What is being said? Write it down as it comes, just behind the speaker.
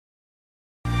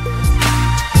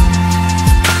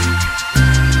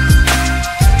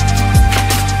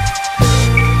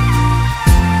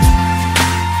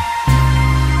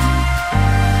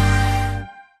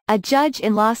A judge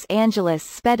in Los Angeles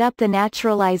sped up the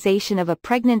naturalization of a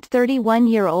pregnant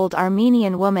 31-year-old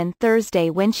Armenian woman Thursday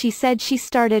when she said she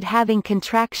started having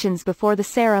contractions before the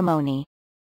ceremony.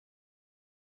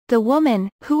 The woman,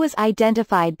 who was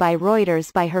identified by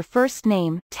Reuters by her first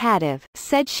name, Tatev,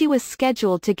 said she was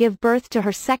scheduled to give birth to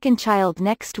her second child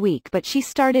next week, but she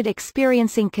started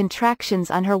experiencing contractions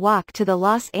on her walk to the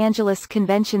Los Angeles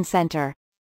Convention Center.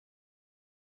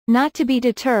 Not to be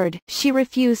deterred, she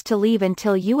refused to leave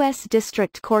until U.S.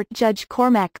 District Court Judge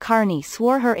Cormac Carney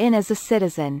swore her in as a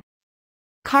citizen.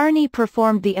 Carney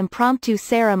performed the impromptu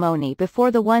ceremony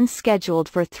before the one scheduled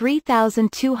for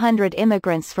 3,200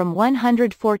 immigrants from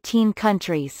 114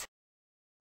 countries.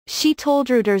 She told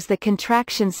Reuters the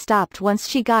contractions stopped once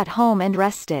she got home and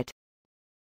rested.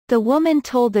 The woman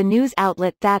told the news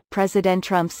outlet that President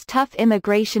Trump's tough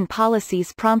immigration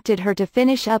policies prompted her to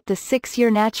finish up the 6-year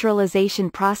naturalization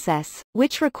process,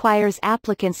 which requires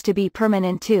applicants to be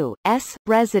permanent U.S.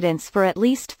 residents for at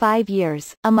least 5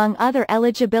 years, among other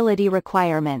eligibility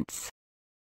requirements.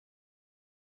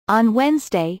 On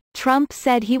Wednesday, Trump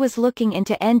said he was looking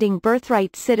into ending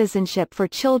birthright citizenship for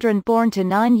children born to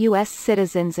non-U.S.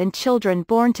 citizens and children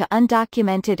born to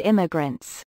undocumented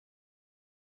immigrants.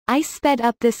 "I sped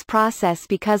up this process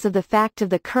because of the fact of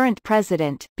the current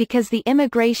president, because the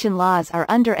immigration laws are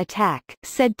under attack,"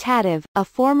 said Tatev, a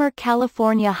former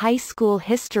California high school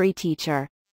history teacher.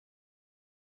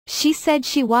 She said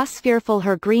she was fearful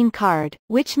her green card,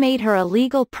 which made her a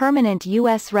legal permanent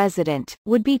U.S. resident,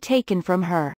 would be taken from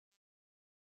her.